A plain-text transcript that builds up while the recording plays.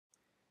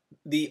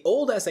The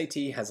old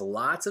SAT has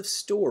lots of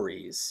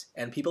stories,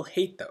 and people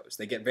hate those.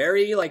 They get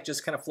very, like,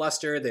 just kind of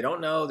flustered. They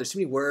don't know. There's too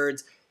many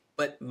words.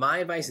 But my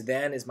advice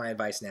then is my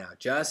advice now.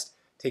 Just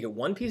take it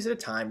one piece at a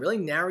time, really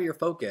narrow your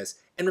focus,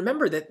 and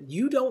remember that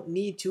you don't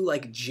need to,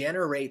 like,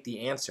 generate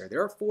the answer.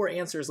 There are 4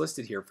 answers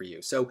listed here for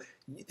you. So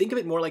think of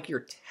it more like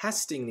you're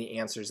testing the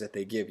answers that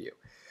they give you.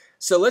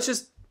 So let's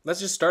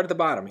just start at the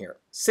bottom here.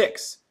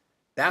 6.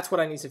 That's what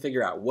I need to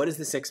figure out. What does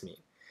the 6 mean?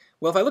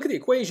 Well, if I look at the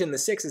equation, the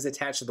 6 is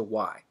attached to the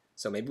y.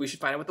 So maybe we should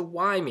find out what the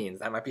y means.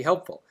 That might be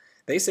helpful.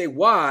 They say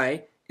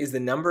y is the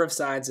number of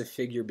sides of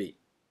figure B.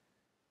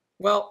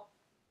 Well,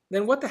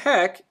 then what the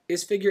heck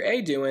is figure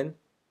A doing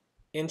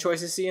in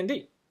choices C and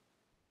D?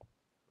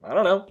 I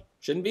don't know.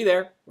 Shouldn't be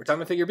there. We're talking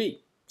about figure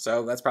B.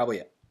 So that's probably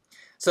it.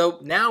 So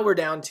now we're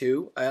down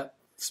to a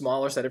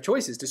smaller set of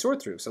choices to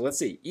sort through. So let's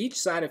see. Each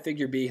side of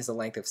figure B has a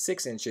length of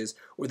 6 inches,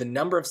 or the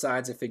number of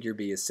sides of figure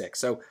B is 6.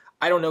 So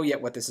I don't know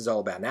yet what this is all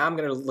about. Now I'm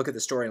going to look at the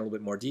story in a little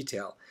bit more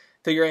detail.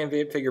 Figure A and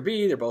figure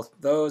B, they're both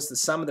those. The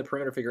sum of the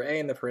perimeter of figure A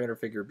and the perimeter of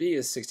figure B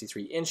is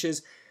 63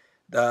 inches,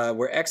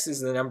 where x is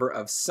the number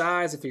of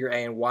sides of figure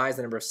A and y is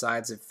the number of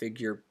sides of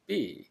figure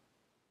B.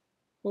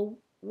 Well,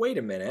 wait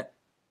a minute.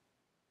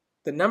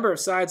 The number of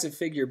sides of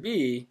figure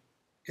B,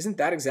 isn't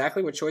that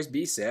exactly what choice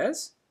B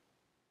says?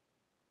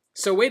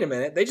 So wait a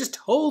minute, they just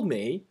told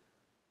me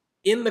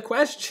in the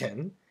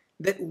question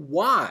that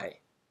y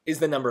is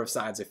the number of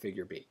sides of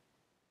figure B.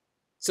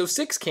 So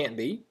 6 can't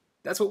be.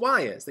 That's what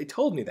y is. They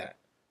told me that.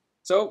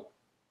 So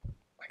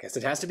I guess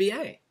it has to be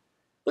A.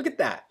 Look at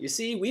that. You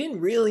see, we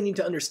didn't really need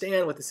to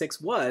understand what the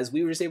 6 was.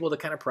 We were just able to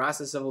kind of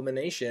process of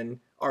elimination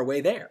our way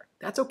there.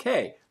 That's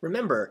okay.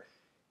 Remember,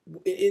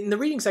 in the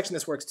reading section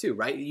this works too,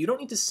 right? You don't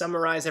need to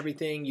summarize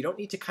everything. You don't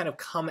need to kind of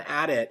come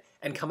at it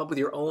and come up with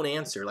your own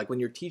answer. Like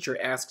when your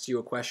teacher asks you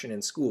a question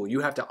in school,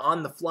 you have to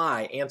on the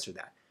fly answer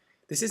that.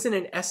 This isn't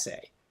an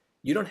essay.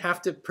 You don't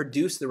have to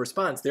produce the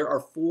response. There are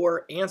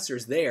 4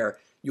 answers there.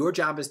 Your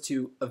job is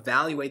to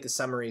evaluate the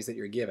summaries that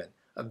you're given.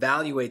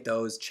 Evaluate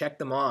those, check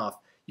them off.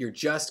 You're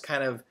just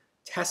kind of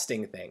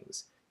testing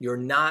things. You're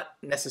not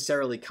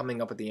necessarily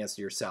coming up with the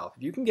answer yourself.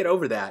 If you can get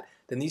over that,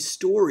 then these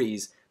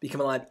stories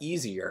become a lot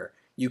easier.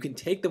 You can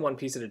take them one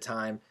piece at a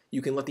time.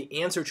 You can let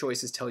the answer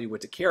choices tell you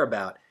what to care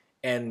about,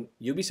 and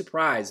you'll be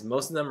surprised.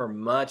 Most of them are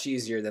much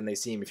easier than they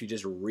seem if you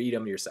just read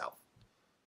them yourself.